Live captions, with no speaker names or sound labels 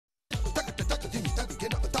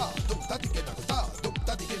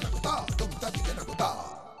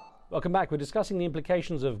Welcome back. We're discussing the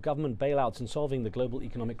implications of government bailouts in solving the global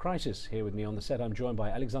economic crisis. Here with me on the set, I'm joined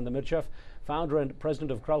by Alexander Mirtchev, founder and president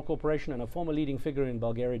of Kral Corporation and a former leading figure in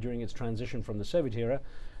Bulgaria during its transition from the Soviet era.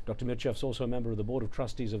 Dr. Mirtchev is also a member of the board of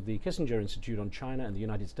trustees of the Kissinger Institute on China and the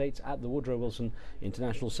United States at the Woodrow Wilson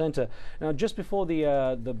International Center. Now, just before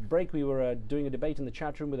the break, we were doing a debate in the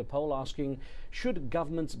chat room with a poll asking, should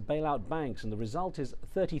governments bail out banks? And the result is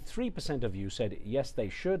 33% of you said yes, they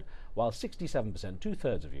should, while 67%,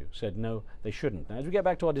 two-thirds of you, said no, they shouldn't. Now, as we get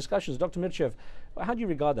back to our discussions, Dr. Mirtchev, how do you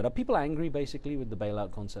regard that? Are people angry, basically, with the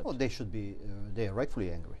bailout concept? Well, they should be. They are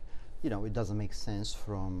rightfully angry. You know, it doesn't make sense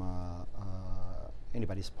from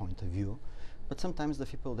anybody's point of view, but sometimes the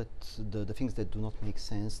people that the things that do not make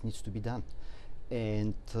sense needs to be done,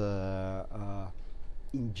 and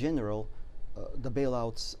in general, the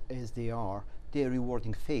bailouts as they are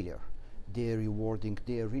rewarding failure. They're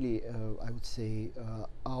really, I would say,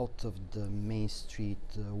 out of the main street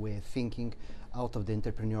way of thinking, out of the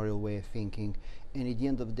entrepreneurial way of thinking, and at the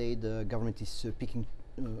end of the day, the government is picking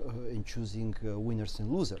and choosing winners and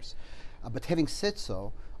losers. But having said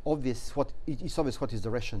so, it's obvious what is the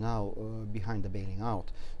rationale behind the bailing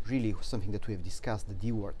out. Really, something that we have discussed: the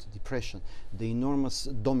D word, depression, the enormous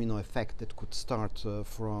domino effect that could start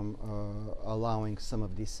from allowing some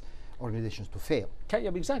of these organizations to fail. Yeah,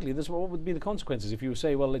 exactly. What would be the consequences if you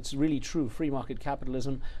say, well, it's really true, free market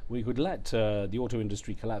capitalism, we could let the auto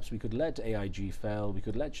industry collapse, we could let AIG fail, we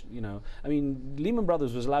could let, I mean, Lehman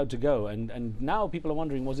Brothers was allowed to go, and now people are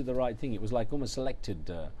wondering, was it the right thing? It was like almost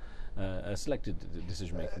a selected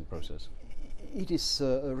decision-making process. It is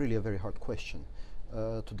really a very hard question,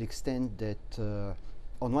 to the extent that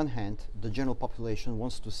on one hand, the general population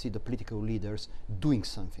wants to see the political leaders doing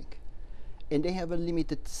something. And they have a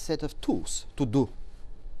limited set of tools to do.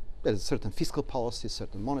 There's certain fiscal policies,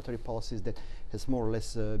 certain monetary policies that has more or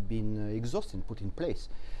less been exhausted and put in place.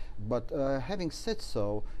 But having said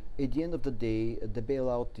so, at the end of the day, the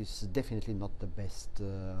bailout is definitely not the best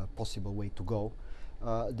possible way to go.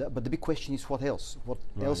 But the big question is what else? What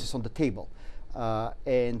else is on the table? As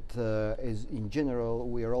in general,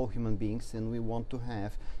 we are all human beings, and we want to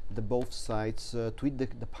have the both sides to eat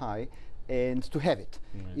the pie and to have it.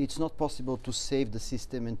 It's not possible to save the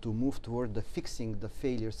system and to move toward the fixing the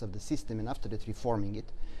failures of the system and after that reforming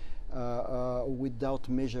it without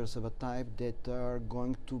measures of a type that are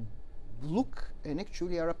going to look and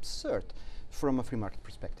actually are absurd from a free market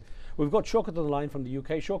perspective. We've got Shaukat on the line from the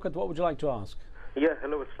UK. Shaukat, what would you like to ask? Yeah,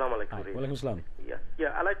 hello, assalamu alaikum. Wa alaikum salam. Yeah,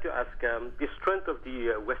 I'd like to ask, the strength of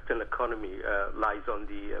the Western economy lies on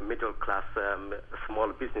the middle class,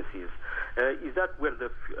 small businesses. Is that where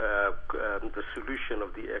the solution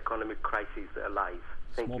of the economic crisis lies?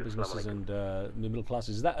 Thank small you. Businesses and the middle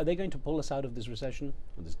classes. Are they going to pull us out of this recession,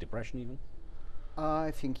 or this depression even?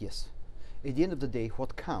 I think yes. At the end of the day,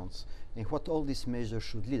 what counts and what all these measures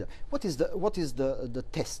should lead. What is the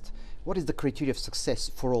test? What is the criteria of success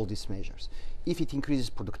for all these measures? If it increases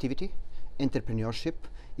productivity, entrepreneurship,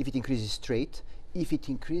 if it increases trade, if it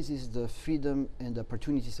increases the freedom and the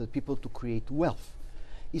opportunities of people to create wealth.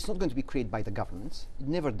 It's not going to be created by the governments. It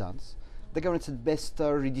never does. The governments at best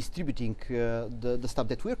are redistributing the stuff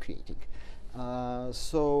that we're creating.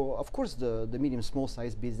 So of course the medium small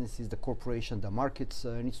size businesses, the corporation, the markets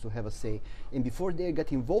needs to have a say, and before they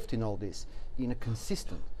get involved in all this in a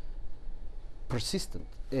consistent, persistent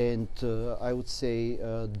and I would say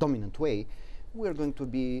dominant way, we're going to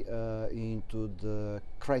be into the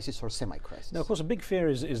crisis or semi-crisis. Now, of course, a big fear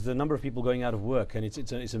is the number of people going out of work, and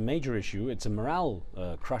it's a major issue. It's a morale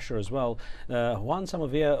crusher as well. Juan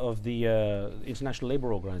Samavia of the International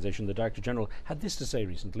Labour Organization, the Director General, had this to say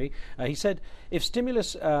recently. He said, if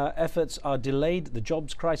stimulus efforts are delayed, the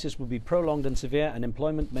jobs crisis will be prolonged and severe, and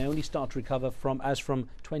employment may only start to recover from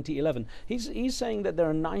 2011. He's saying that there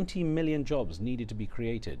are 90 million jobs needed to be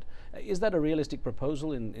created. Is that a realistic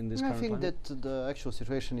proposal in this current climate? I think that the actual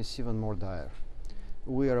situation is even more dire.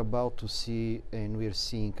 We are about to see, and we are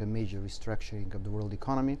seeing a major restructuring of the world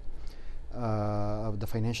economy, of the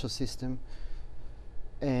financial system,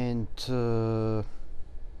 and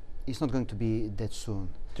it's not going to be that soon.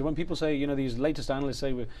 So when people say, these latest analysts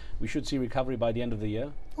say we should see recovery by the end of the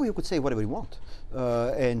year? Well, you could say whatever you want,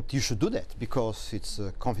 and you should do that because it's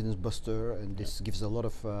a confidence buster, and this gives a lot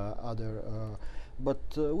of other.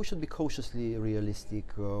 But we should be cautiously realistic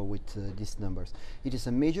with these numbers. It is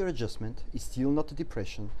a major adjustment. It's still not a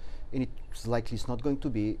depression, and it's likely it's not going to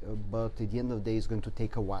be. But at the end of the day, it's going to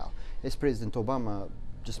take a while. As President Obama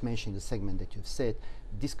just mentioned, the segment that you've said,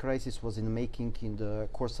 this crisis was in the making in the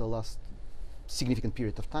course of the last significant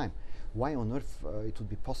period of time. Why on earth it would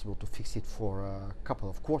be possible to fix it for a couple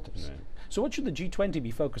of quarters? Right. So what should the G20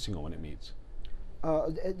 be focusing on when it meets?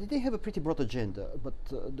 They have a pretty broad agenda, but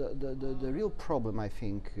the real problem, I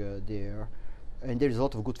think, there, and there is a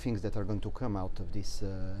lot of good things that are going to come out of this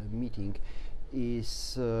meeting,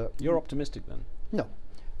 is... You're optimistic then? No.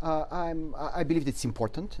 I believe it's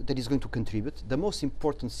important, that it's going to contribute. The most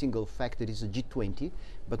important single factor is a G20,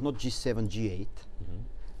 but not G7, G8.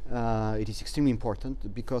 It is extremely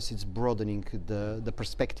important because it's broadening the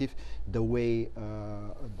perspective, the way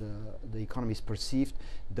the economy is perceived,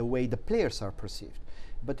 the way the players are perceived.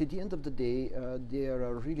 But at the end of the day, there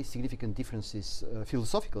are really significant differences,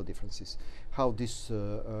 philosophical differences, how this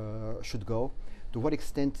should go, to what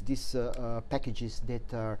extent these packages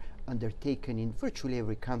that are undertaken in virtually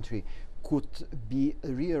every country could be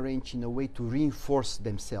rearranged in a way to reinforce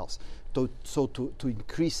themselves, to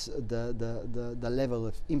increase the level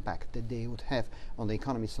of impact that they would have on the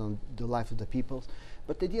economies, on the life of the people.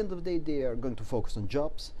 But at the end of the day, they are going to focus on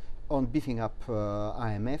jobs, on beefing up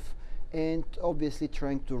IMF, and obviously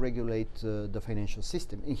trying to regulate the financial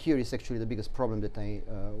system. And here is actually the biggest problem that I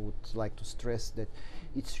would like to stress, that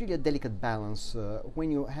it's really a delicate balance.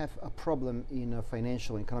 When you have a problem in a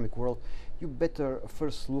financial and economic world, you better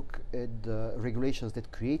first look at the regulations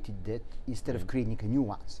that created that instead of creating new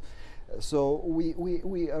ones. So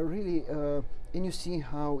we are really, and you see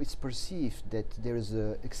how it's perceived that there is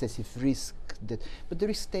excessive risk, but the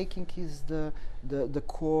risk taking is the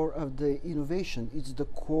core of the innovation. It's the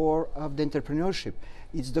core of the entrepreneurship.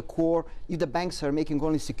 It's the core. If the banks are making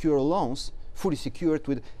only secure loans, fully secured,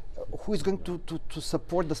 with who is going to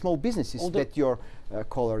support the small businesses that your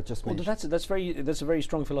caller just mentioned? That's a very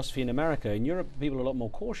strong philosophy in America. In Europe, people are a lot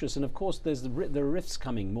more cautious, and of course, there are rifts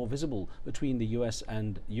coming more visible between the US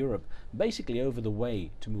and Europe, basically over the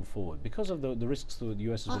way to move forward because of the risks that the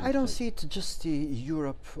US is willing to take. I don't see it just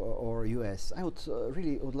Europe or US. I would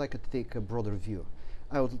really would like to take a broader view.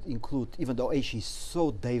 I would include, even though Asia is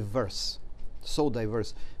so diverse,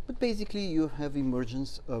 but basically you have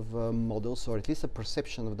emergence of models, or at least a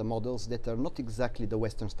perception of the models that are not exactly the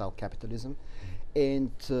Western style capitalism,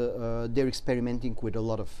 and they're experimenting with a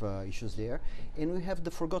lot of issues there. And we have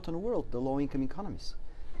the forgotten world, the low income economies,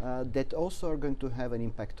 that also are going to have an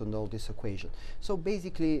impact on all this equation. So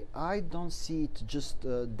basically I don't see it just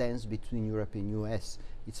dance between Europe and US.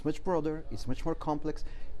 It's much broader, it's much more complex,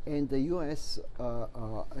 and the US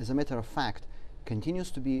as a matter of fact continues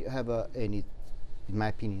to in my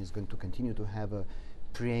opinion, is going to continue to have a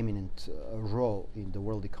preeminent role in the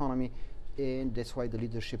world economy, and that's why the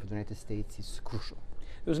leadership of the United States is crucial.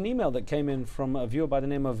 There was an email that came in from a viewer by the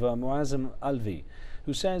name of Muazzam Alvi,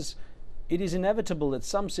 who says, "It is inevitable that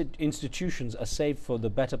some institutions are saved for the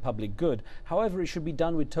better public good. However, it should be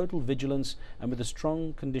done with total vigilance and with a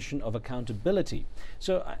strong condition of accountability."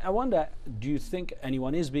 So I wonder, do you think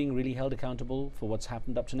anyone is being really held accountable for what's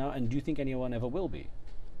happened up to now, and do you think anyone ever will be?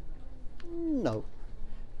 No,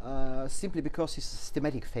 simply because it's a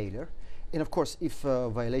systematic failure. And of course, if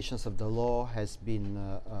violations of the law has been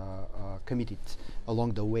committed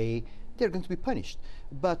along the way, they're going to be punished.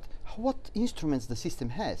 But what instruments the system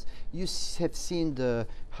has? You have seen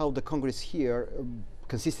how the Congress here,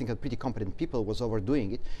 consisting of pretty competent people, was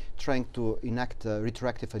overdoing it, trying to enact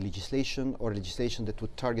retroactive legislation, or legislation that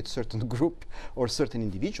would target certain group or certain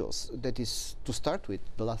individuals. That is, to start with,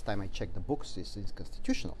 the last time I checked the books, is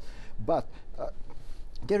constitutional. But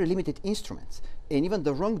there are limited instruments, and even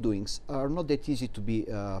the wrongdoings are not that easy to be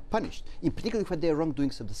punished, in particular when they are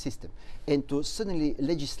wrongdoings of the system. And to suddenly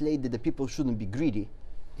legislate that the people shouldn't be greedy,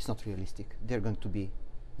 it's not realistic. They're going to be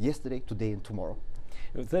yesterday, today, and tomorrow.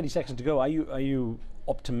 30 seconds to go. Are you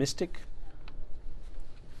optimistic?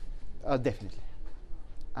 Definitely.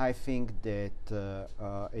 I think that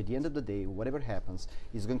at the end of the day, whatever happens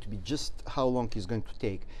is going to be just how long it's going to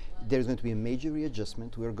take. There's going to be a major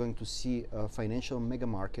readjustment. We're going to see a financial mega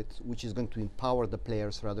market which is going to empower the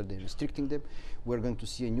players rather than restricting them. We're going to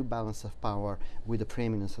see a new balance of power with the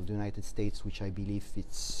preeminence of the United States, which I believe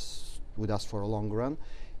it's with us for a long run.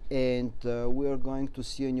 And we're going to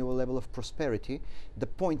see a new level of prosperity. The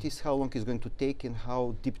point is how long it's going to take and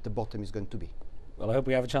how deep the bottom is going to be. Well, I hope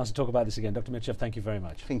we have a chance to talk about this again. Dr. Mirtchev, thank you very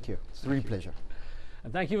much. Thank you. It's a real pleasure.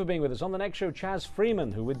 And thank you for being with us. On the next show, Chaz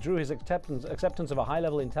Freeman, who withdrew his acceptance of a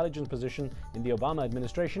high-level intelligence position in the Obama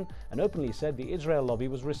administration and openly said the Israel lobby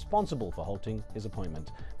was responsible for halting his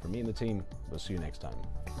appointment. From me and the team, we'll see you next time.